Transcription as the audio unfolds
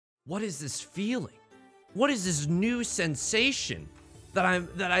what is this feeling? What is this new sensation that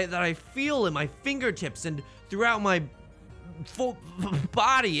I feel in my fingertips and throughout my full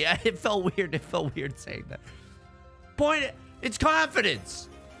body? It felt weird. It felt weird saying that. Point. It's confidence.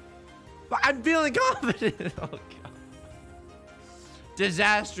 I'm feeling confident. Oh, God.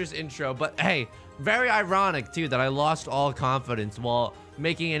 Disastrous intro, but hey, very ironic too that I lost all confidence while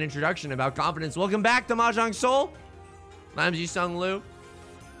making an introduction about confidence. Welcome back to Mahjong Soul. My name's Yusong Liu.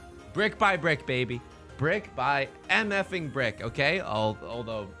 Brick by brick, baby. Brick by MFing brick, okay?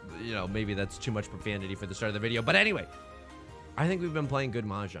 Although, you know, maybe that's too much profanity for the start of the video. But anyway, I think we've been playing good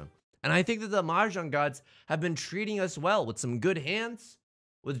Mahjong. And I think that the Mahjong gods have been treating us well with some good hands,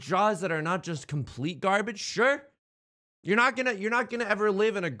 with draws that are not just complete garbage. Sure, you're not gonna ever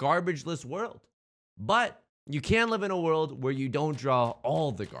live in a garbage-less world, but you can live in a world where you don't draw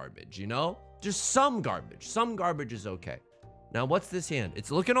all the garbage, you know? Just some garbage. Some garbage is okay. Now, what's this hand? It's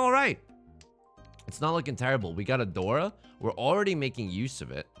looking all right. It's not looking terrible. We got a Dora. We're already making use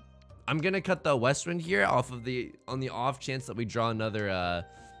of it. I'm gonna cut the west wind here off of on the off chance that we draw another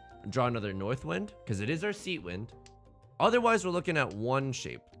north wind, because it is our seat wind. Otherwise, we're looking at one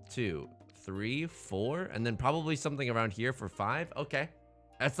shape, 2, 3, 4, and then probably something around here for 5. Okay,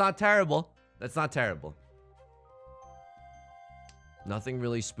 that's not terrible. That's not terrible. Nothing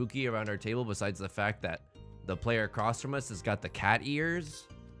really spooky around our table besides the fact that the player across from us has got the cat ears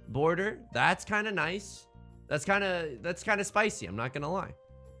border. That's kind of nice. That's kind of spicy. I'm not gonna lie.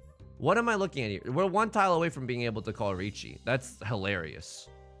 What am I looking at here? We're one tile away from being able to call Riichi. That's hilarious.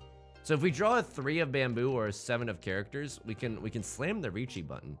 So if we draw a 3 of bamboo or a 7 of characters, we can slam the Riichi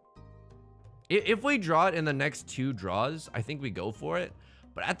button. If we draw it in the next 2 draws, I think we go for it.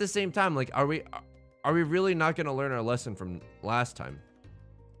 But at the same time, like, are we really not gonna learn our lesson from last time?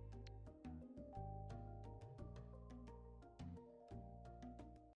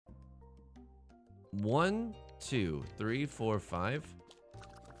 One, 2, 3, 4, 5.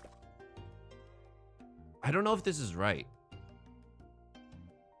 I don't know if this is right.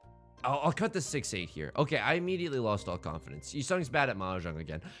 I'll cut the 6-8 here. Okay, I immediately lost all confidence. Yusong's bad at Mahjong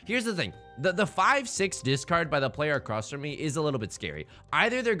again. Here's the thing. The 5-6 discard by the player across from me is a little bit scary.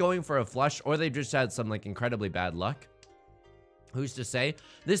 Either they're going for a flush or they just had some like incredibly bad luck. Who's to say?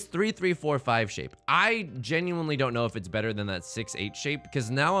 This 3-3-4-5 shape, I genuinely don't know if it's better than that 6-8 shape, because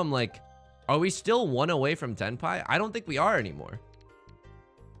now I'm like, are we still 1 away from Tenpai? I don't think we are anymore.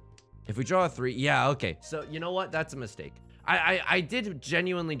 If we draw a 3, yeah, okay. So you know what? That's a mistake. I did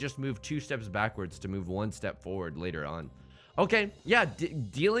genuinely just move 2 steps backwards to move 1 step forward later on. Okay, yeah,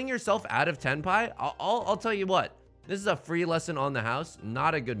 dealing yourself out of Tenpai, I'll tell you what. This is a free lesson on the house.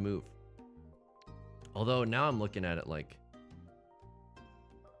 Not a good move. Although now I'm looking at it like,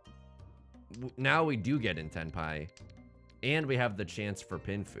 now we do get in Tenpai, and we have the chance for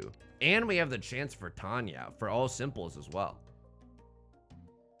Pinfu, and we have the chance for Tanya for all simples as well.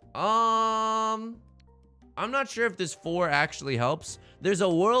 I'm not sure if this 4 actually helps. There's a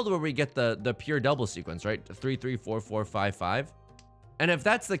world where we get the pure double sequence, right? 3, 3, 4, 4, 5, 5. And if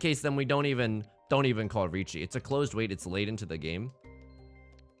that's the case, then we don't even call Riichi. It's a closed wait. It's late into the game.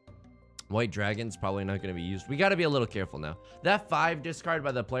 White Dragon's probably not going to be used. We got to be a little careful now. That 5 discard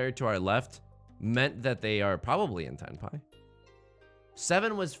by the player to our left meant that they are probably in Tenpai.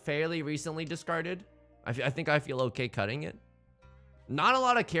 7 was fairly recently discarded. I think I feel okay cutting it. Not a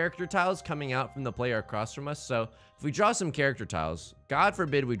lot of character tiles coming out from the player across from us. So if we draw some character tiles, God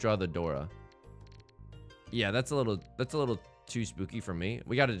forbid we draw the Dora. Yeah, that's a little too spooky for me.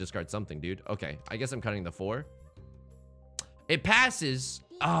 We got to discard something, dude. Okay, I guess I'm cutting the 4. It passes.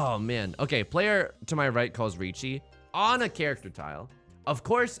 Oh, man. Okay, player to my right calls Riichi on a character tile. Of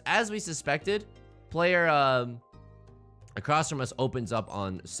course, as we suspected, player across from us opens up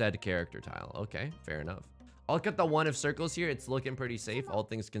on said character tile. Okay, fair enough. I'll cut the 1 of circles here. It's looking pretty safe, all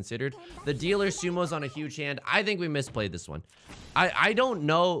things considered. The dealer sumo's on a huge hand. I think we misplayed this one. I don't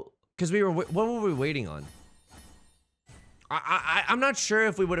know, because what were we waiting on? I'm not sure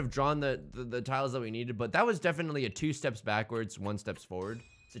if we would have drawn the tiles that we needed, but that was definitely a 2 steps backwards, 1 steps forward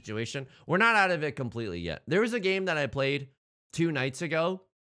situation. We're not out of it completely yet. There was a game that I played 2 nights ago.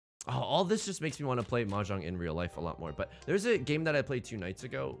 Oh, all this just makes me want to play Mahjong in real life a lot more. But there's a game that I played 2 nights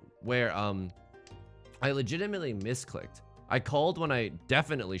ago where I legitimately misclicked. I called when I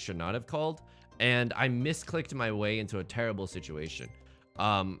definitely should not have called, and I misclicked my way into a terrible situation.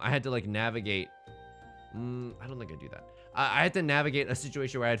 I had to like navigate. I don't think I do that. I had to navigate a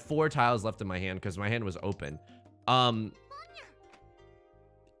situation where I had 4 tiles left in my hand because my hand was open. And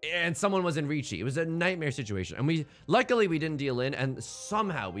someone was in Riichi. It was a nightmare situation. And luckily we didn't deal in, and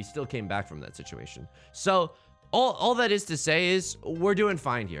somehow we still came back from that situation. So All that is to say is we're doing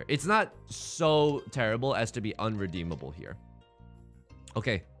fine here. It's not so terrible as to be unredeemable here.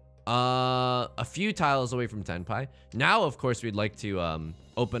 Okay. A few tiles away from Tenpai. Now, of course, we'd like to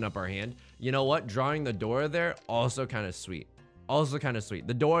open up our hand. You know what? Drawing the door there, also kind of sweet. Also kind of sweet.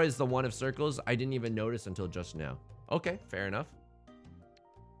 The door is the one of circles. I didn't even notice until just now. Okay, fair enough.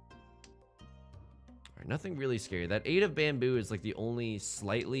 All right, nothing really scary. That 8 of bamboo is like the only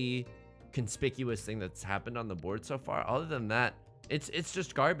slightly conspicuous thing that's happened on the board so far. Other than that, it's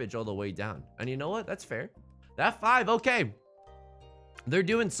just garbage all the way down. And you know what? That's fair. That 5, okay. They're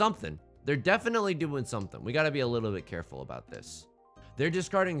doing something. They're definitely doing something. We got to be a little bit careful about this. They're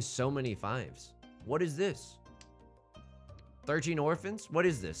discarding so many 5s. What is this? 13 orphans? What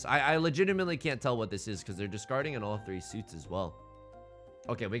is this? I legitimately can't tell what this is because they're discarding in all 3 suits as well.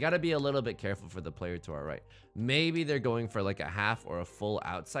 Okay, we got to be a little bit careful for the player to our right. Maybe they're going for like a half or a full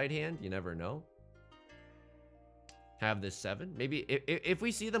outside hand. You never know. Have this 7. Maybe if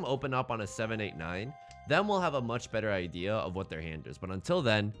we see them open up on a 7, 8, 9, then we'll have a much better idea of what their hand is. But until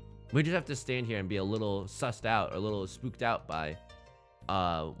then, we just have to stand here and be a little sussed out, or a little spooked out by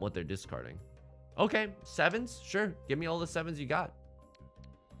what they're discarding. Okay, 7s? Sure. Give me all the 7s you got.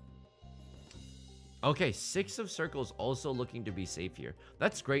 Okay, 6 of circles also looking to be safe here.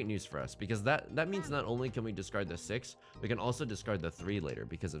 That's great news for us because that means not only can we discard the 6, we can also discard the 3 later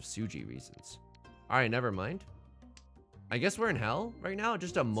because of Suji reasons. All right, never mind. I guess we're in hell right now,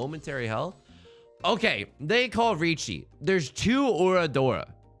 just a momentary hell. Okay, they call Riichi. There's 2 Oradora.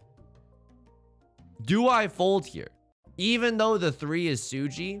 Do I fold here? Even though the 3 is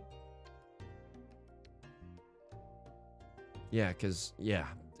Suji? Yeah, because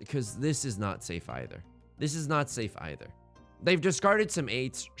this is not safe either. This is not safe either. They've discarded some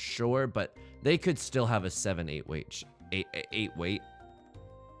 8s, sure, but they could still have a 7, 8 weight. 8 weight.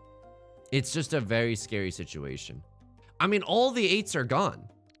 It's just a very scary situation. I mean, all the 8s are gone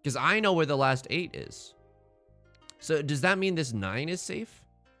because I know where the last 8 is. So does that mean this 9 is safe?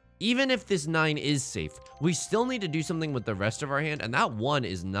 Even if this 9 is safe, we still need to do something with the rest of our hand, and that 1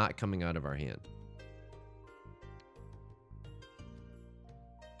 is not coming out of our hand.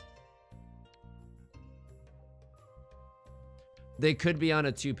 They could be on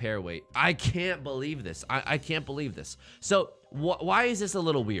a 2 pair weight. I can't believe this. I can't believe this. So why is this a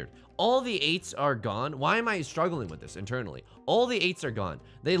little weird? All the 8s are gone. Why am I struggling with this internally? All the 8s are gone.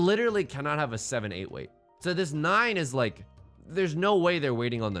 They literally cannot have a 7, 8 weight. So this 9 is like, there's no way they're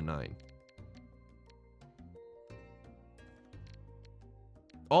waiting on the 9.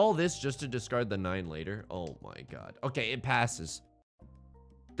 All this just to discard the 9 later. Oh my God. Okay, it passes.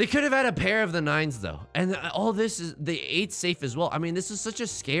 They could have had a pair of the 9s though. And all this is the 8 safe as well. I mean, this is such a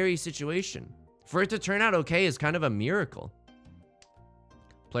scary situation. For it to turn out okay is kind of a miracle.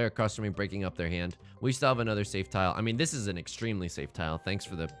 Player across from me breaking up their hand. We still have another safe tile. I mean, this is an extremely safe tile. Thanks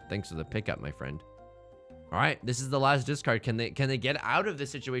for the pickup, my friend. All right, this is the last discard. Can they get out of this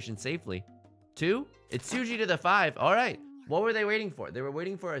situation safely? 2? It's Suji to the 5. All right. What were they waiting for? They were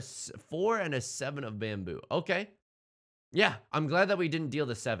waiting for a 4 and a 7 of bamboo. Okay. Yeah, I'm glad that we didn't deal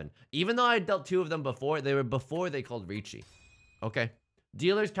the 7. Even though I dealt 2 of them before, they were before they called Riichi. Okay.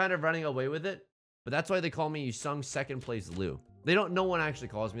 Dealer's kind of running away with it, but that's why they call me Yusong second place Liu. No one actually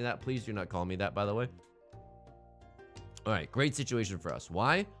calls me that. Please do not call me that, by the way. All right, great situation for us.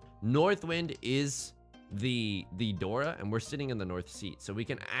 Why? Northwind is the Dora, and we're sitting in the north seat, so we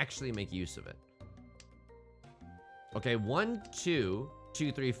can actually make use of it. Okay, 1, 2,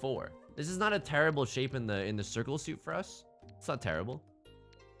 2, 3, 4. This is not a terrible shape in the circle suit for us. It's not terrible.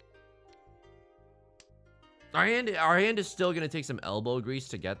 Our hand is still gonna take some elbow grease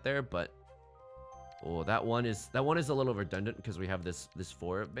to get there, but oh, that one is a little redundant because we have this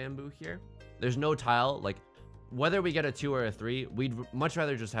 4 bamboo here. There's no tile. Like, whether we get a 2 or a 3, we'd much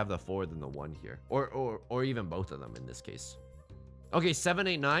rather just have the 4 than the 1 here, or even both of them in this case. Okay, 7,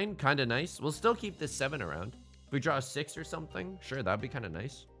 8, 9, kind of nice. We'll still keep this 7 around. If we draw a 6 or something, sure, that'd be kind of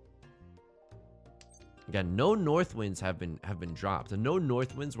nice. Again, no Northwinds have been dropped, and no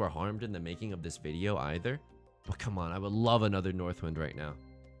Northwinds were harmed in the making of this video either. But come on, I would love another Northwind right now.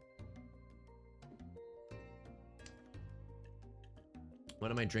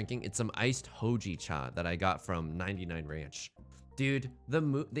 What am I drinking? It's some iced hoji cha that I got from 99 Ranch. Dude,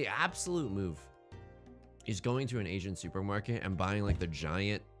 the absolute move is going to an Asian supermarket and buying like the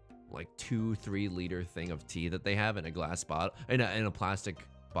giant, like 2-3 liter thing of tea that they have in a glass bottle, in a plastic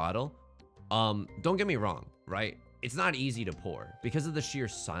bottle. Don't get me wrong, right? It's not easy to pour because of the sheer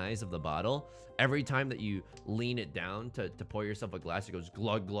size of the bottle. Every time that you lean it down to pour yourself a glass, it goes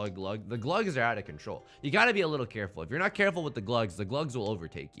glug, glug, glug. The glugs are out of control. You got to be a little careful. If you're not careful with the glugs will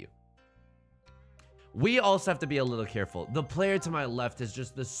overtake you. We also have to be a little careful. The player to my left has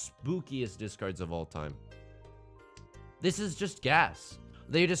just the spookiest discards of all time. This is just gas.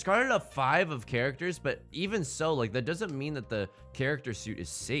 They discarded a 5 of characters, but even so, like, that doesn't mean that the character suit is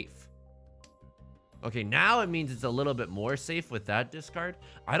safe. Okay, now it means it's a little bit more safe with that discard.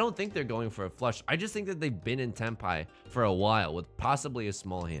 I don't think they're going for a flush. I just think that they've been in Tenpai for a while with possibly a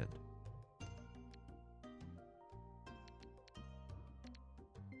small hand.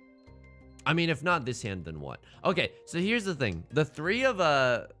 I mean, if not this hand, then what? Okay, so here's the thing. The three of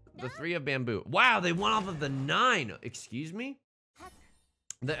bamboo. Wow, they went off of the 9. Excuse me?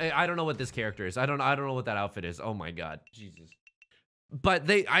 I don't know what this character is. I don't know what that outfit is. Oh my god. Jesus. But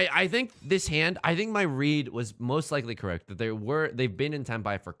I think this hand, I think my read was most likely correct. That they've been in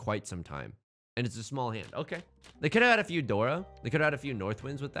Tenpai for quite some time. And it's a small hand. Okay. They could have had a few Dora. They could have had a few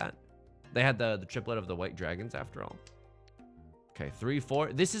Northwinds with that. They had the triplet of the white dragons after all. Okay, 3,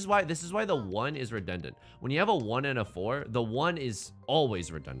 4. This is why the 1 is redundant. When you have a 1 and a 4, the 1 is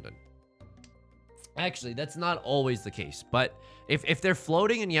always redundant. Actually, that's not always the case, but if they're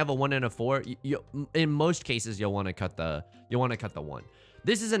floating and you have a 1 and a 4, in most cases you'll want to cut the 1.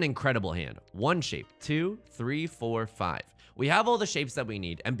 This is an incredible hand. 1 shape, 2, 3, 4, 5. We have all the shapes that we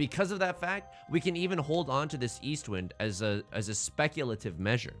need, and because of that fact, we can even hold on to this Eastwind as a speculative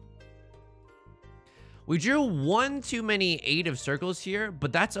measure. We drew 1 too many 8 of circles here,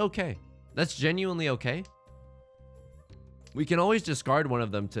 but that's okay. That's genuinely okay. We can always discard one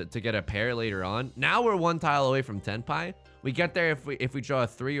of them to get a pair later on. Now we're 1 tile away from Tenpai. We get there if we draw a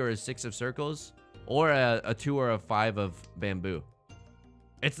 3 or a 6 of circles, or a 2 or a 5 of bamboo.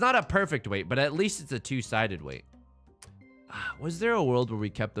 It's not a perfect weight, but at least it's a 2-sided weight. Was there a world where we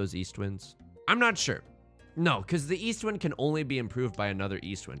kept those Eastwinds? I'm not sure. No, because the Eastwind can only be improved by another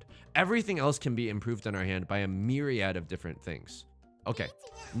Eastwind. Everything else can be improved in our hand by a myriad of different things. Okay,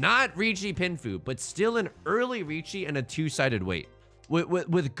 not Riichi Pinfu, but still an early Riichi and a 2-sided weight.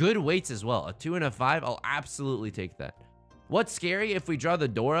 With good weights as well. A 2 and a 5, I'll absolutely take that. What's scary if we draw the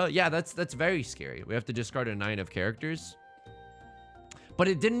Dora? Yeah, that's very scary. We have to discard a 9 of characters. But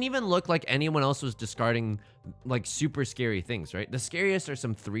it didn't even look like anyone else was discarding like super scary things, right? The scariest are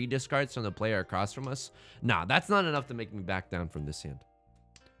some 3 discards from the player across from us. Nah, that's not enough to make me back down from this hand.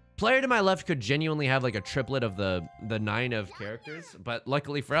 Player to my left could genuinely have like a triplet of the 9 of characters, but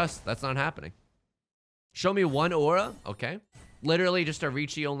luckily for us, that's not happening. Show me 1 aura. Okay. Literally just a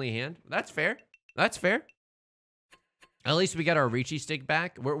Riichi only hand. That's fair. That's fair. At least we got our Riichi stick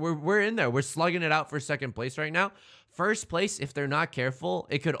back. We're in there. We're slugging it out for 2nd place right now. 1st place, if they're not careful,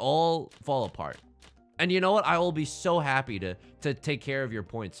 it could all fall apart. And you know what? I will be so happy to take care of your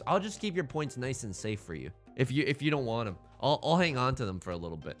points. I'll just keep your points nice and safe for you. If you don't want them, I'll hang on to them for a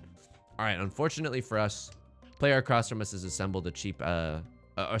little bit. All right. Unfortunately for us, player across from us has assembled a cheap, a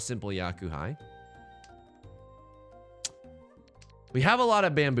simple Yaku high. We have a lot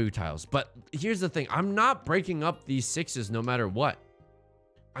of bamboo tiles, but here's the thing. I'm not breaking up these 6s no matter what.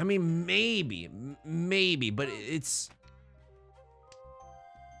 I mean, maybe, but it's...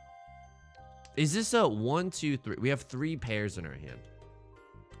 Is this a 1, 2, 3? We have 3 pairs in our hand.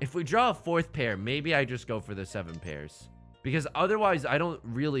 If we draw a 4th pair, maybe I just go for the 7 pairs. Because otherwise, I don't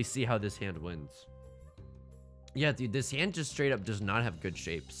really see how this hand wins. Yeah, dude, this hand just straight up does not have good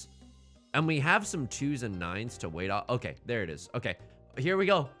shapes. And we have some 2s and 9s to wait off. Okay, there it is. Okay, here we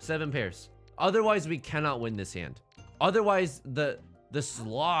go. 7 pairs. Otherwise, we cannot win this hand. Otherwise, the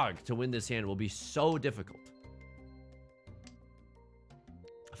slog to win this hand will be so difficult.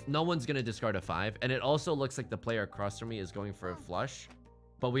 No one's gonna discard a 5, and it also looks like the player across from me is going for a flush,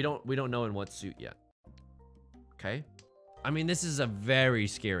 but we don't know in what suit yet. Okay, I mean, this is a very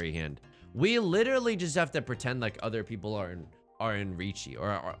scary hand. We literally just have to pretend like other people are in Riichi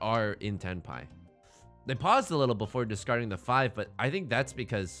or are in Tenpai. They paused a little before discarding the 5, but I think that's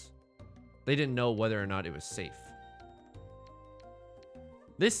because they didn't know whether or not it was safe.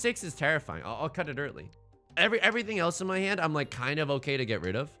 This 6 is terrifying. I'll cut it early. Everything else in my hand, I'm like kind of okay to get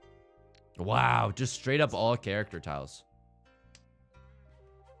rid of. Wow, just straight up all character tiles.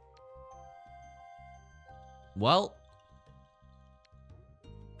 Well,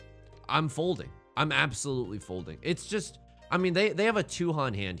 I'm folding. I'm absolutely folding. It's just, I mean, they have a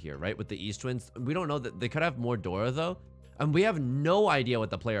 2-Han hand here, right? With the Eastwinds. We don't know that they could have more Dora though. And we have no idea what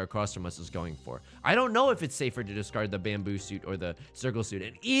the player across from us is going for. I don't know if it's safer to discard the bamboo suit or the circle suit.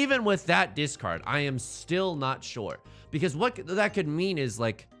 And even with that discard, I am still not sure. Because what that could mean is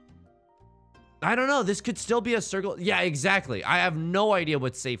like, I don't know. This could still be a circle. Yeah, exactly. I have no idea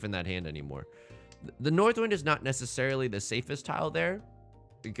what's safe in that hand anymore. The Northwind is not necessarily the safest tile there.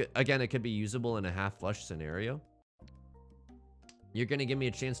 Again, it could be usable in a half flush scenario. You're gonna give me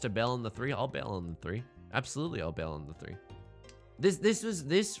a chance to bail on the 3? I'll bail on the 3. Absolutely, I'll bail on the 3.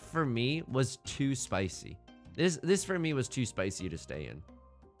 This for me was too spicy. This for me was too spicy to stay in.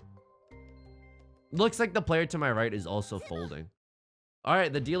 Looks like the player to my right is also folding. All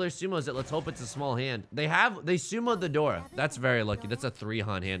right, the dealer sumos it. Let's hope it's a small hand. They sumoed the Dora. That's very lucky. That's a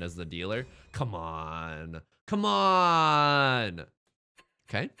 3-han hand as the dealer. Come on. Come on.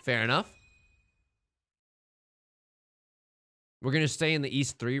 Okay, fair enough. We're going to stay in the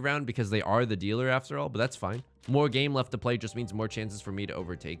East 3 round because they are the dealer after all, but that's fine. More game left to play just means more chances for me to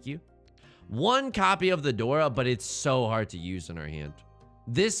overtake you. 1 copy of the Dora, but it's so hard to use in our hand.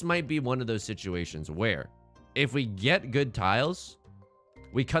 This might be one of those situations where if we get good tiles,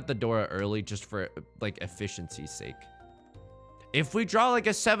 we cut the Dora early just for like efficiency's sake. If we draw like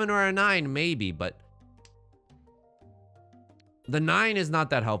a 7 or a 9, maybe, but the 9 is not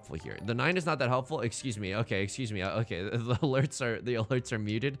that helpful here. The 9 is not that helpful. Excuse me. Okay, excuse me. Okay, the alerts are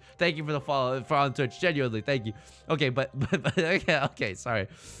muted. Thank you for the follow on Twitch. Genuinely, thank you. Okay, but okay, sorry.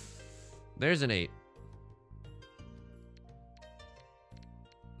 There's an 8.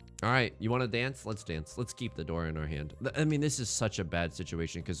 All right, you want to dance? Let's dance. Let's keep the Dora in our hand. I mean, this is such a bad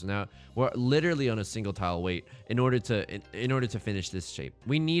situation because now we're literally on a single tile wait in order to finish this shape.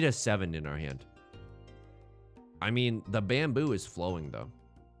 We need a 7 in our hand. I mean, the bamboo is flowing though.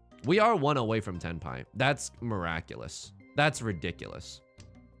 We are 1 away from Tenpai. That's miraculous. That's ridiculous.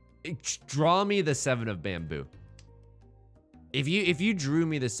 Draw me the 7 of bamboo. If you drew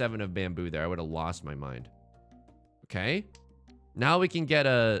me the 7 of bamboo there, I would have lost my mind. Okay. Now we can get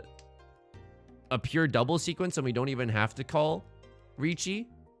a pure double sequence and we don't even have to call Riichi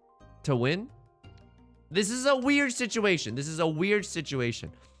to win. This is a weird situation. This is a weird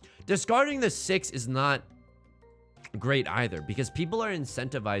situation. Discarding the 6 is not great either because people are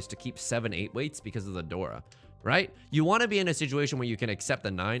incentivized to keep 7-8 weights because of the Dora, right? You want to be in a situation where you can accept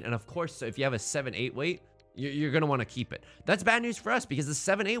the 9, and of course, if you have a 7-8 weight, you're going to want to keep it. That's bad news for us because the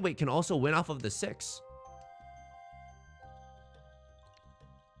 7-8 weight can also win off of the 6.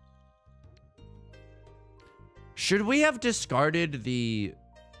 Should we have discarded the...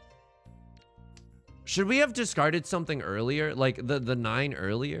 Should we have discarded something earlier? Like the 9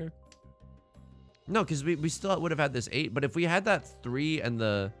 earlier? No, because we still would have had this 8. But if we had that 3 and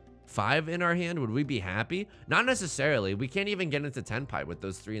the 5 in our hand, would we be happy? Not necessarily. We can't even get into Tenpai with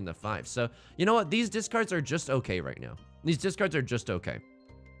those 3 and the 5. So, you know what? These discards are just okay right now. These discards are just okay.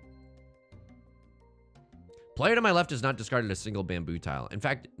 Player to my left has not discarded a single bamboo tile. In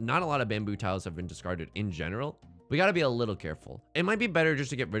fact, not a lot of bamboo tiles have been discarded in general. We got to be a little careful. It might be better just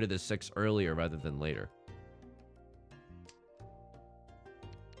to get rid of this 6 earlier rather than later.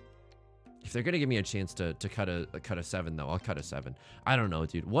 If they're gonna give me a chance to cut a 7 though, I'll cut a 7. I don't know,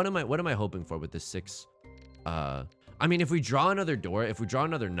 dude. What am I hoping for with this 6? I mean, if we draw another Dora, if we draw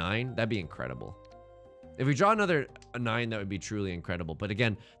another 9, that'd be incredible. If we draw another 9, that would be truly incredible. But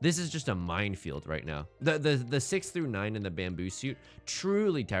again, this is just a minefield right now. The 6 through 9 in the bamboo suit,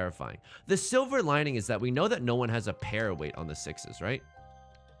 truly terrifying. The silver lining is that we know that no one has a pair weight on the 6s, right?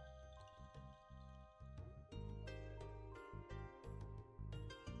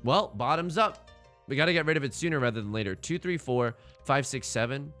 Well, bottoms up. We got to get rid of it sooner rather than later. 2, 3, 4, 5, 6,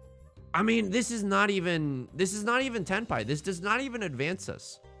 7. I mean, this is not even Tenpai. This does not even advance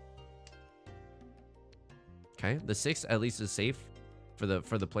us. Okay, the 6 at least is safe for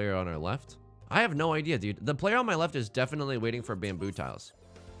the player on our left. I have no idea, dude. The player on my left is definitely waiting for bamboo tiles.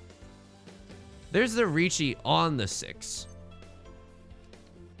 There's the Riichi on the 6.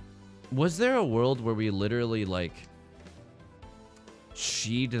 Was there a world where we literally like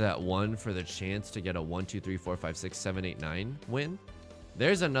sheed that 1 for the chance to get a 1, 2, 3, 4, 5, 6, 7, 8, 9 win?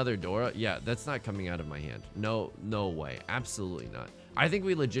 There's another Dora. Yeah, that's not coming out of my hand. No way. Absolutely not. I think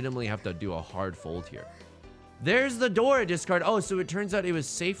we legitimately have to do a hard fold here. There's the Dora discard. Oh, so it turns out it was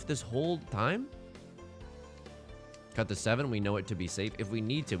safe this whole time? Cut the 7. We know it to be safe. If we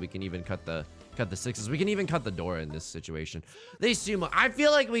need to, we can even cut the 6s. We can even cut the Dora in this situation. They sumo. I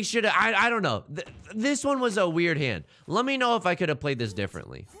feel like we should have... I don't know. This one was a weird hand. Let me know if I could have played this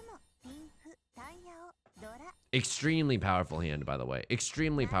differently. Extremely powerful hand, by the way.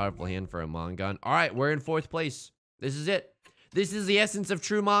 Extremely powerful hand for a Mangan. All right, we're in 4th place. This is it. This is the essence of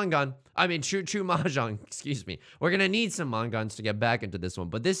true Mangan. I mean, true Mahjong. Excuse me. We're going to need some Mangans to get back into this one.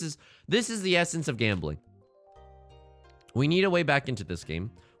 But this is the essence of gambling. We need a way back into this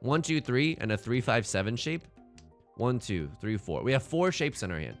game. 1, 2, 3, and a 3, 5, 7 shape. 1, 2, 3, 4. We have 4 shapes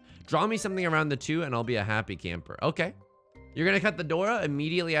in our hand. Draw me something around the 2, and I'll be a happy camper. Okay. You're going to cut the Dora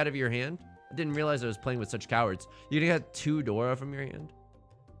immediately out of your hand? I didn't realize I was playing with such cowards. You're going to cut 2 Dora from your hand?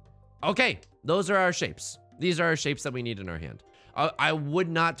 Okay. Those are our shapes. These are our shapes that we need in our hand. I would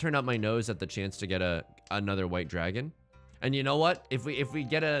not turn up my nose at the chance to get another white dragon. And you know what? If we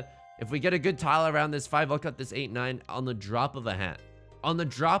get a good tile around this 5, I'll cut this 8, 9 on the drop of a hat. On the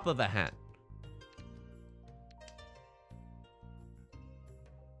drop of a hat.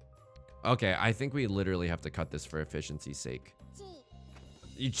 Okay, I think we literally have to cut this for efficiency's sake.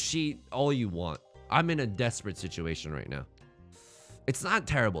 You cheat all you want. I'm in a desperate situation right now. It's not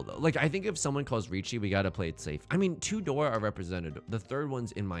terrible though. Like, I think if someone calls Riichi, we gotta play it safe. I mean, 2 Dora are represented. The 3rd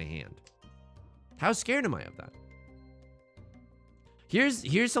one's in my hand. How scared am I of that?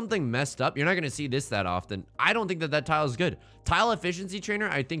 Here's something messed up. You're not gonna see this that often. I don't think that tile is good. Tile efficiency trainer,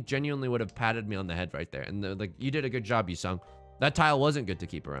 I think genuinely would have patted me on the head right there. And like, you did a good job, Yusong. That tile wasn't good to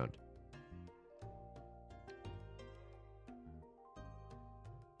keep around.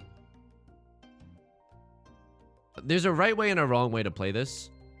 There's a right way and a wrong way to play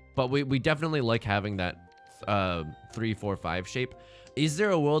this, but we definitely like having that 3, 4, 5 shape. Is there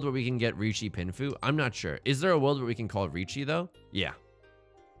a world where we can get Riichi Pinfu? I'm not sure. Is there a world where we can call Riichi though? Yeah,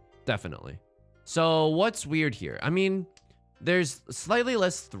 definitely. So what's weird here? I mean, there's slightly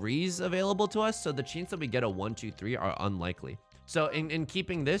less 3s available to us, so the chance that we get a 1, 2, 3 are unlikely. So in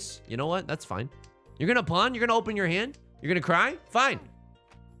keeping this, you know what? That's fine. You're gonna pawn? You're gonna open your hand? You're gonna cry? Fine.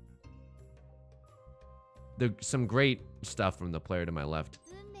 Some great stuff from the player to my left.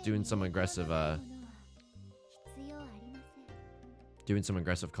 Doing some aggressive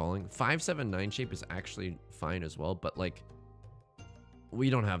calling. 5, 7, 9 shape is actually fine as well, but like, we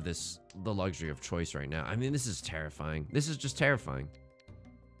don't have the luxury of choice right now. I mean, this is terrifying. This is just terrifying.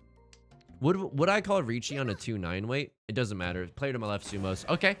 Would I call Riichi on a 2, 9 weight? It doesn't matter. Player to my left, Sumos.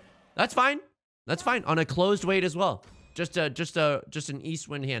 Okay, that's fine. That's fine. On a closed weight as well. Just an east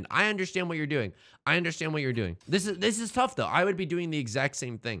wind hand. I understand what you're doing. I understand what you're doing. This is tough though. I would be doing the exact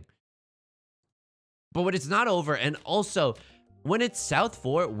same thing. But when it's not over, and also when it's South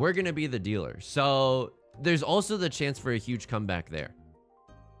 4, we're gonna be the dealer. So there's also the chance for a huge comeback there.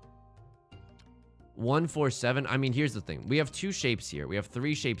 1, 4, 7. I mean, here's the thing. We have 2 shapes here. We have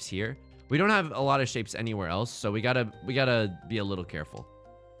 3 shapes here. We don't have a lot of shapes anywhere else, so we gotta be a little careful.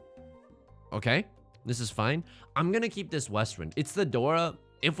 Okay. This is fine. I'm gonna keep this west wind. It's the Dora.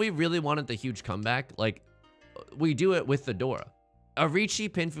 If we really wanted the huge comeback, like, we do it with the Dora. A Riichi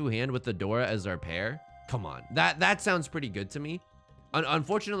Pinfu hand with the Dora as our pair. Come on, that sounds pretty good to me.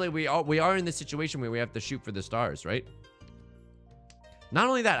 Unfortunately, we are in this situation where we have to shoot for the stars, right? Not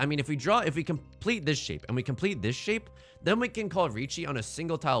only that, I mean, if we complete this shape and we complete this shape, then we can call Riichi on a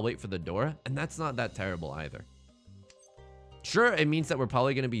single tile wait for the Dora, and that's not that terrible either. Sure, it means that we're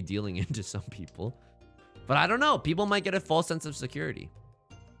probably gonna be dealing into some people. But I don't know. People might get a false sense of security.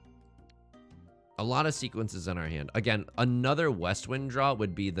 A lot of sequences in our hand. Again, another west wind draw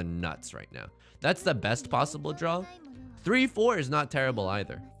would be the nuts right now. That's the best possible draw. 3, 4 is not terrible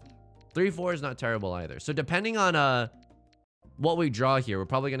either. 3, 4 is not terrible either. So depending on what we draw here, we're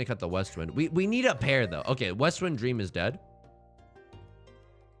probably gonna cut the west wind. We need a pair though. Okay, west wind dream is dead.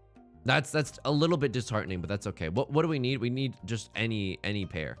 That's a little bit disheartening, but that's okay. What do we need? We need just any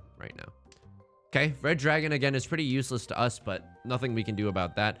pair right now. Okay, red dragon again is pretty useless to us, but nothing we can do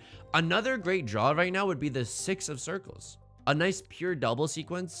about that. Another great draw right now would be the 6 of circles. A nice pure double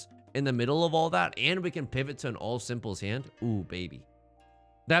sequence in the middle of all that, and we can pivot to an all simples hand. Ooh, baby.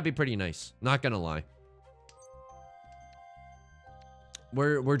 That'd be pretty nice, not gonna lie.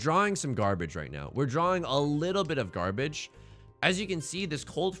 We're drawing some garbage right now. We're drawing a little bit of garbage. As you can see, this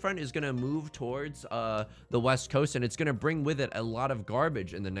cold front is going to move towards the west coast, and it's going to bring with it a lot of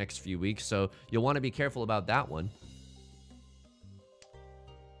garbage in the next few weeks, so you'll want to be careful about that one.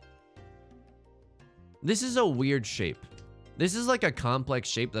 This is a weird shape. This is like a complex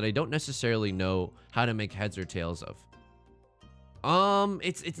shape that I don't necessarily know how to make heads or tails of.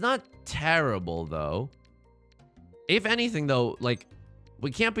 It's not terrible, though. If anything, though, like,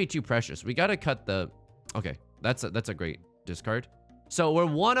 we can't be too precious. We got to cut the... Okay, that's a great... discard. So we're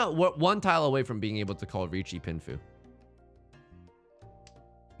one tile away from being able to call Riichi Pinfu.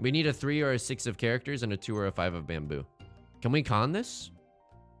 We need a 3 or a 6 of characters and a 2 or a 5 of bamboo. Can we con this?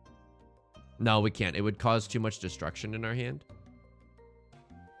 No, we can't. It would cause too much destruction in our hand.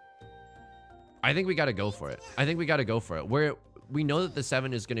 I think we got to go for it. I think we got to go for it. We know that the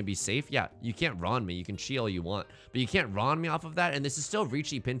 7 is going to be safe. Yeah, you can't Ron me. You can chi all you want, but you can't Ron me off of that. And this is still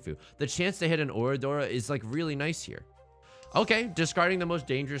Riichi Pinfu. The chance to hit an Oradora is like really nice here. Okay, discarding the most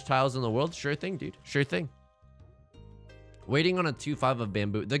dangerous tiles in the world. Sure thing, dude. Sure thing. Waiting on a 2-5 of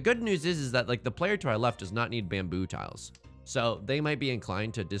bamboo. The good news is that like the player to our left does not need bamboo tiles. So they might be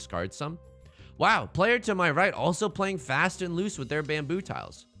inclined to discard some. Wow, player to my right also playing fast and loose with their bamboo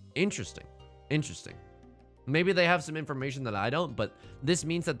tiles. Interesting. Interesting. Maybe they have some information that I don't, but this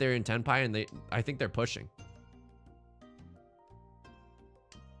means that they're in Tenpai and I think they're pushing.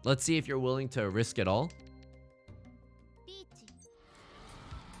 Let's see if you're willing to risk it all.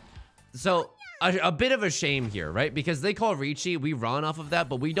 So, a bit of a shame here, right? Because they call Riichi, we run off of that,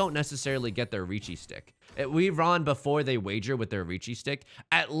 but we don't necessarily get their Riichi stick. We run before they wager with their Riichi stick.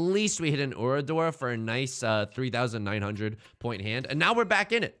 At least we hit an Uradora for a nice 3,900 point hand, and now we're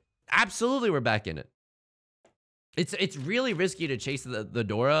back in it. Absolutely, we're back in it. It's really risky to chase the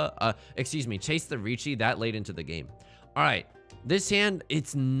Dora, chase the Riichi that late into the game. All right, this hand,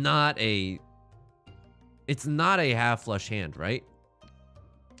 it's not a half flush hand, right?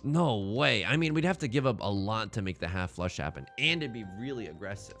 No way. I mean, we'd have to give up a lot to make the half flush happen, and it'd be really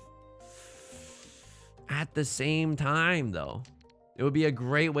aggressive. At the same time, though, it would be a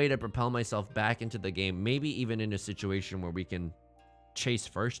great way to propel myself back into the game, maybe even in a situation where we can chase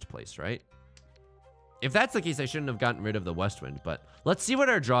first place, right? If that's the case, I shouldn't have gotten rid of the West Wind, but let's see what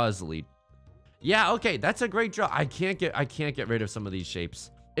our draw is lead. Yeah, okay, that's a great draw. I can't get rid of some of these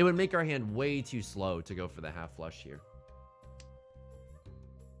shapes. It would make our hand way too slow to go for the half flush here.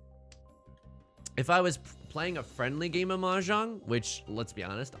 If I was playing a friendly game of Mahjong, which, let's be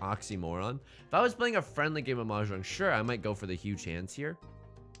honest, oxymoron. If I was playing a friendly game of Mahjong, sure, I might go for the huge hands here.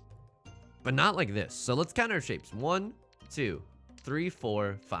 But not like this. So let's count our shapes. 1, 2, 3,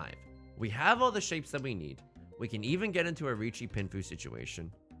 4, 5. We have all the shapes that we need. We can even get into a Riichi Pinfu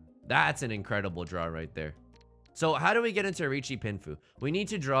situation. That's an incredible draw right there. So how do we get into a Riichi Pinfu? We need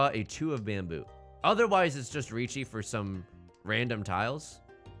to draw a 2 of bamboo. Otherwise, it's just Riichi for some random tiles.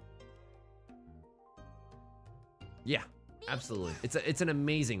 Yeah, absolutely. It's an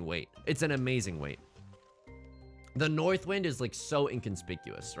amazing weight. It's an amazing weight. The North Wind is like so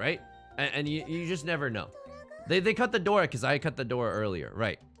inconspicuous, right? And you just never know. They cut the door because I cut the door earlier,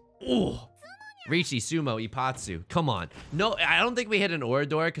 right? Ooh, Riichi, Sumo, Ipatsu. Come on. No, I don't think we hit an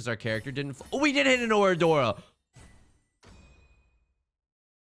Oradora because our character didn't. Oh, we did hit an Oradora.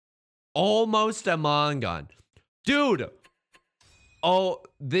 Almost a Mongon. Dude. Oh,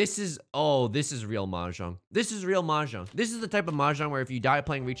 this is real Mahjong. This is real Mahjong. This is the type of Mahjong where if you die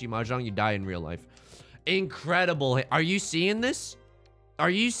playing Riichi Mahjong, you die in real life. Incredible. Are you seeing this? Are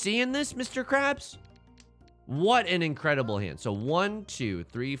you seeing this, Mr. Krabs? What an incredible hand. So 1, 2,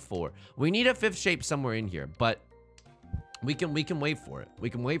 3, 4. We need a 5th shape somewhere in here, but we can wait for it. We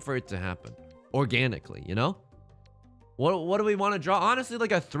can wait for it to happen organically, you know? What do we want to draw? Honestly,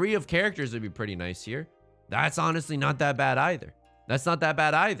 like a 3 of characters would be pretty nice here. That's honestly not that bad either. That's not that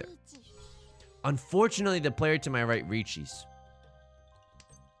bad either. Unfortunately, the player to my right Riichis.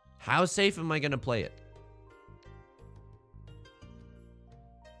 How safe am I going to play it?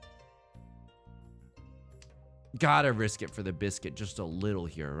 Gotta risk it for the biscuit just a little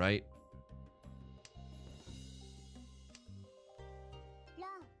here, right?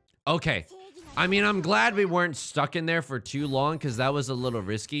 Okay. I mean, I'm glad we weren't stuck in there for too long because that was a little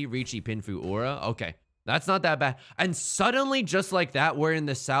risky. Riichi Pinfu Aura. Okay. That's not that bad. And suddenly, just like that, we're in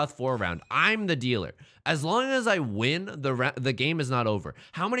the South 4 round. I'm the dealer. As long as I win, the game is not over.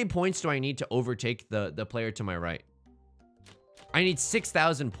 How many points do I need to overtake the player to my right? I need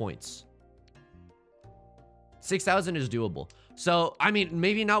 6,000 points. 6,000 is doable. So, I mean,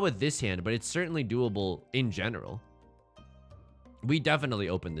 maybe not with this hand, but it's certainly doable in general. We definitely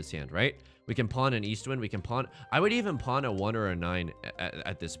open this hand, right? We can pawn an East Wind. We can pawn... I would even pawn a 1 or a 9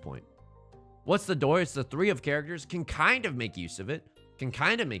 at this point. What's the door? It's the 3 of characters. Can kind of make use of it. Can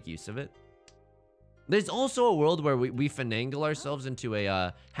kind of make use of it. There's also a world where we finagle ourselves into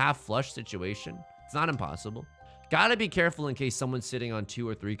a half flush situation. It's not impossible. Gotta be careful in case someone's sitting on 2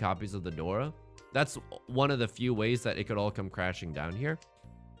 or 3 copies of the Dora. That's one of the few ways that it could all come crashing down here.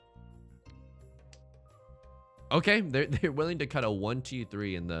 Okay, they're willing to cut a 1, 2,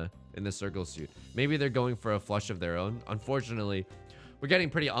 3 in the circle suit. Maybe they're going for a flush of their own. Unfortunately, we're getting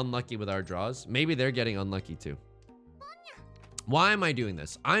pretty unlucky with our draws. Maybe they're getting unlucky too. Why am I doing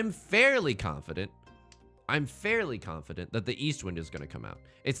this? I'm fairly confident that the East Wind is going to come out.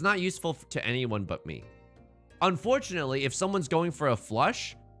 It's not useful to anyone but me. Unfortunately, if someone's going for a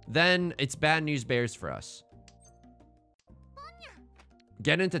flush, then it's bad news bears for us.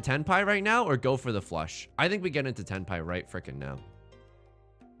 Get into Tenpai right now or go for the flush? I think we get into Tenpai right frickin' now.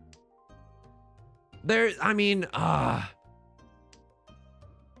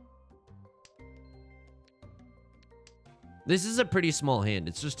 This is a pretty small hand.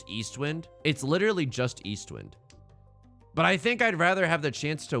 It's just East Wind. It's literally just East Wind. But I think I'd rather have the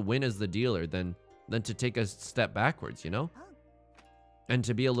chance to win as the dealer than to take a step backwards, you know? And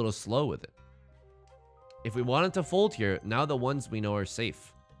to be a little slow with it. If we wanted to fold here, now the ones we know are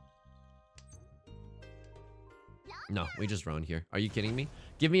safe. No, we just run here. Are you kidding me?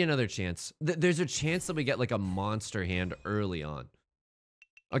 Give me another chance. There's a chance that we get like a monster hand early on.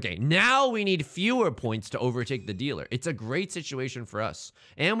 Okay, now we need fewer points to overtake the dealer. It's a great situation for us.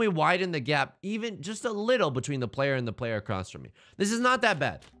 And we widen the gap even just a little between the player and the player across from me. This is not that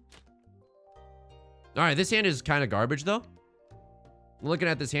bad. All right, this hand is kind of garbage though. Looking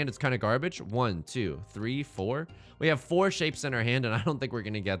at this hand, it's kind of garbage. 1, 2, 3, 4. We have 4 shapes in our hand, and I don't think we're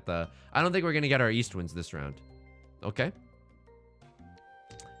gonna get our East Winds this round. Okay.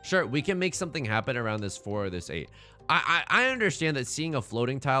 Sure, we can make something happen around this 4 or this 8. I understand that seeing a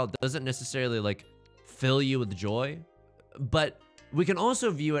floating tile doesn't necessarily like fill you with joy, but we can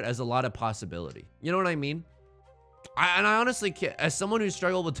also view it as a lot of possibility. You know what I mean? I honestly can't, as someone who's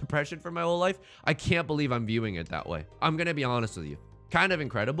struggled with depression for my whole life, I can't believe I'm viewing it that way. I'm gonna be honest with you. Kind of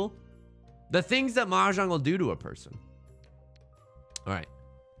incredible. The things that Mahjong will do to a person. All right,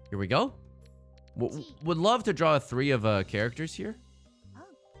 here we go. Would love to draw 3 of characters here.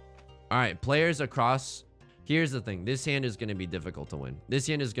 All right, players across. Here's the thing. This hand is going to be difficult to win. This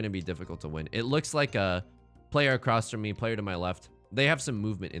hand is going to be difficult to win. It looks like a player across from me, player to my left. They have some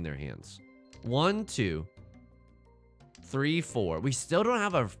movement in their hands. 1, 2, 3, 4. We still don't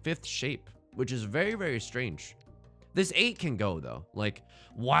have our 5th shape, which is very, very strange. This 8 can go though. Like,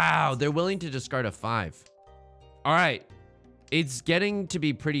 wow, they're willing to discard a 5. All right. It's getting to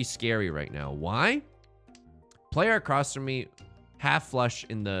be pretty scary right now. Why? Player across from me, half flush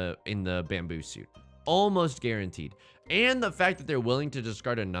in the bamboo suit. Almost guaranteed. And the fact that they're willing to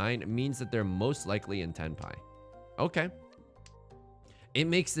discard a 9 means that they're most likely in Tenpai. Okay. It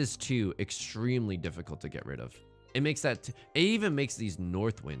makes this 2 extremely difficult to get rid of. It makes that, it even makes these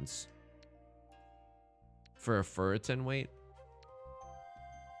North Winds for a Furitan weight.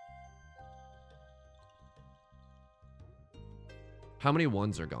 How many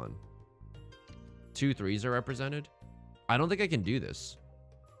 1s are gone? 2 3s are represented. I don't think I can do this.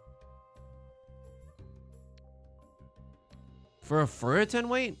 For a Furitan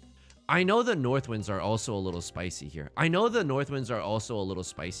weight, I know the North Winds are also a little spicy here.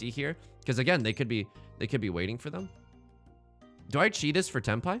 Because again, they could be waiting for them. Do I cheat this for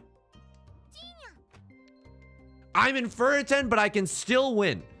Tenpai? I'm in Furitan, but I can still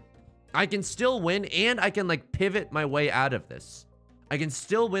win. And I can like pivot my way out of this. I can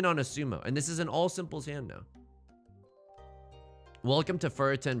still win on a sumo, and this is an all simples hand now. Welcome to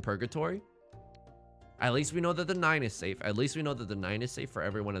Furitan Purgatory. At least we know that the 9 is safe. At least we know that the 9 is safe for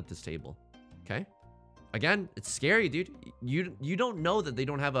everyone at this table. Okay? Again, it's scary, dude. You don't know that they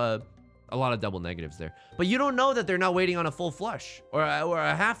don't have a lot of double negatives there. But you don't know that they're not waiting on a full flush. Or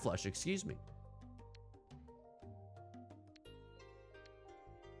a half flush, excuse me.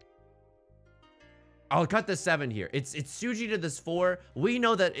 I'll cut the 7 here. It's Tsuji to this 4. We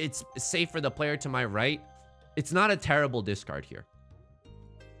know that it's safe for the player to my right. It's not a terrible discard here.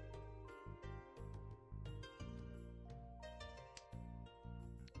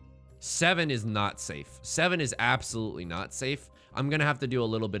 Seven is not safe. 7 is absolutely not safe. I'm gonna have to do a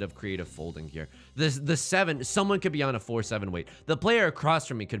little bit of creative folding here. The 7, someone could be on a 4-7 weight. The player across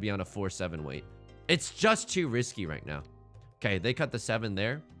from me could be on a 4-7 weight. It's just too risky right now. Okay, they cut the 7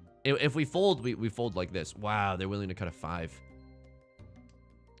 there. If we fold, we fold like this. Wow, they're willing to cut a 5.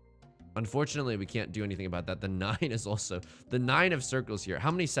 Unfortunately, we can't do anything about that. The 9 is also, the 9 of circles here.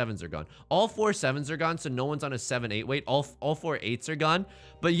 How many 7s are gone? All 4 7s are gone, so no one's on a 7-8 weight. All 4 8s are gone.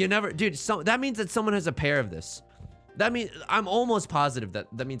 But you never, dude, that means that someone has a pair of this. That means, I'm almost positive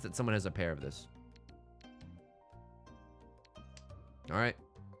that means that someone has a pair of this. All right.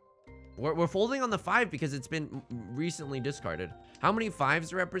 We're folding on the 5 because it's been recently discarded. How many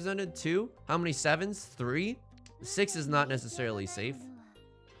 5s are represented? 2. How many 7s? 3. 6 is not necessarily safe.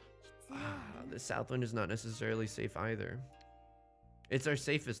 The Southwind is not necessarily safe either. It's our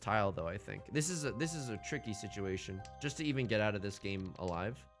safest tile though, I think. This is a tricky situation just to even get out of this game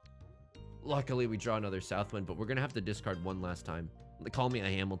alive. Luckily we draw another Southwind, but we're gonna have to discard one last time. Call me a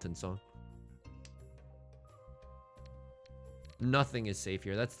Hamilton song. Nothing is safe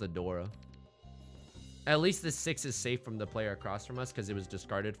here. That's the Dora. At least the 6 is safe from the player across from us because it was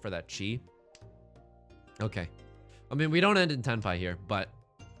discarded for that chi. Okay. I mean, we don't end in Tenpai here, but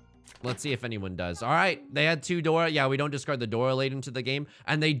let's see if anyone does. All right, they had 2 Dora. Yeah, we don't discard the Dora late into the game.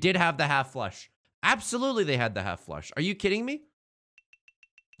 And they did have the half flush. Absolutely, they had the half flush. Are you kidding me?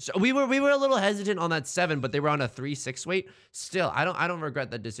 So we were a little hesitant on that 7, but they were on a 3-6 weight. Still, I don't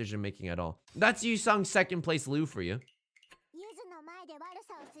regret that decision making at all. That's Yusong's second place Liu for you.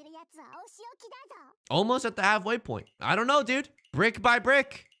 Almost at the halfway point. I don't know, dude. Brick by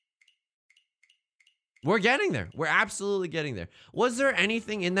brick. We're getting there. We're absolutely getting there. Was there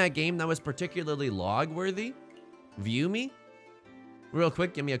anything in that game that was particularly log worthy? View me? Real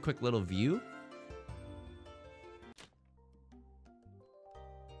quick, give me a quick little view.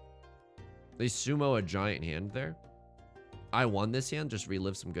 They sumo a giant hand there. I won this hand, just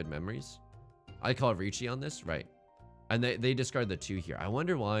relive some good memories. I call Riichi on this, right. And they discard the 2 here. I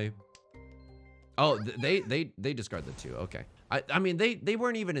wonder why. Oh, they discard the 2, okay. I mean, they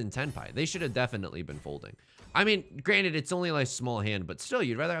weren't even in Tenpai. They should have definitely been folding. I mean, granted, it's only like small hand, but still,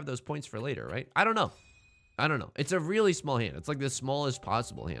 you'd rather have those points for later, right? I don't know. I don't know. It's a really small hand. It's like the smallest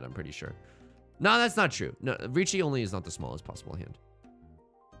possible hand, I'm pretty sure. No, that's not true. No, Riichi only is not the smallest possible hand.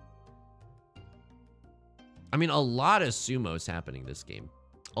 I mean, a lot of sumos happening this game.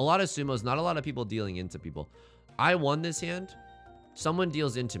 A lot of sumos, not a lot of people dealing into people. I won this hand. Someone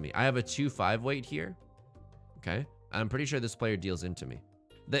deals into me. I have a 2-5 weight here. Okay. I'm pretty sure this player deals into me.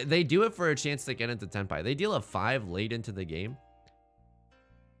 They do it for a chance to get into Tenpai. They deal a 5 late into the game.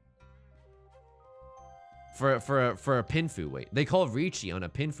 For a pinfu weight. They call Riichi on a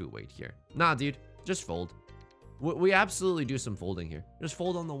pinfu weight here. Nah, dude. Just fold. We absolutely do some folding here. Just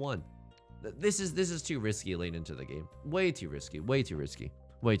fold on the 1. This is too risky late into the game. Way too risky. Way too risky.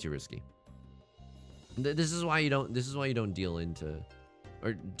 Way too risky. This is why you don't deal into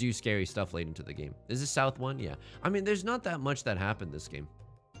or do scary stuff late into the game. Is this South 1? Yeah. I mean, there's not that much that happened this game.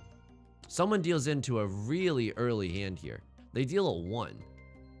 Someone deals into a really early hand here. They deal a 1.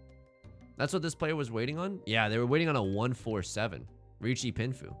 That's what this player was waiting on? Yeah, they were waiting on a 1-4-7. Riichi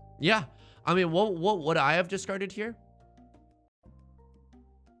Pinfu. Yeah. I mean, what would I have discarded here?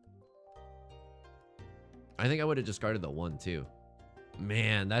 I think I would have discarded the 1 too.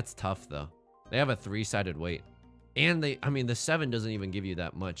 Man, that's tough though. They have a 3-sided weight. And I mean, the 7 doesn't even give you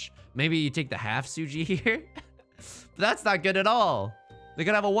that much. Maybe you take the half Suji here. But that's not good at all. They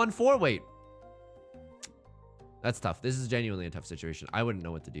could have a 1-4 weight. That's tough. This is genuinely a tough situation. I wouldn't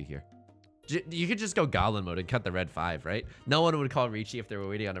know what to do here. You could just go Goblin mode and cut the red 5, right? No one would call Riichi if they were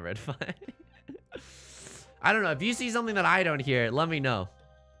waiting on a red 5. I don't know. If you see something that I don't hear, let me know.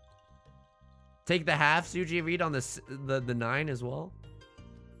 Take the half Suji read on the 9 as well.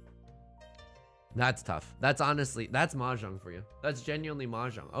 That's tough. That's honestly, that's Mahjong for you. That's genuinely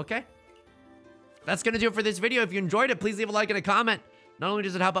Mahjong. Okay. That's going to do it for this video. If you enjoyed it, please leave a like and a comment. Not only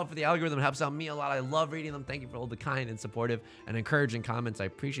does it help out for the algorithm, it helps out me a lot. I love reading them. Thank you for all the kind and supportive and encouraging comments. I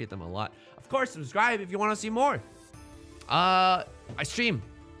appreciate them a lot. Of course, subscribe if you want to see more. I stream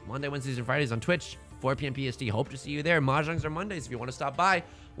Monday, Wednesdays, and Fridays on Twitch, 4 p.m. PST. Hope to see you there. Mahjongs are Mondays if you want to stop by.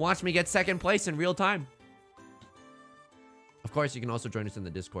 Watch me get 2nd place in real time. Of course, you can also join us in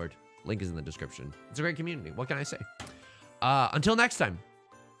the Discord. Link is in the description. It's a great community. What can I say? Until next time,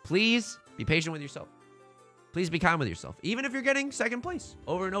 please be patient with yourself. Please be kind with yourself, even if you're getting 2nd place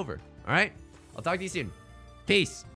over and over. All right? I'll talk to you soon. Peace.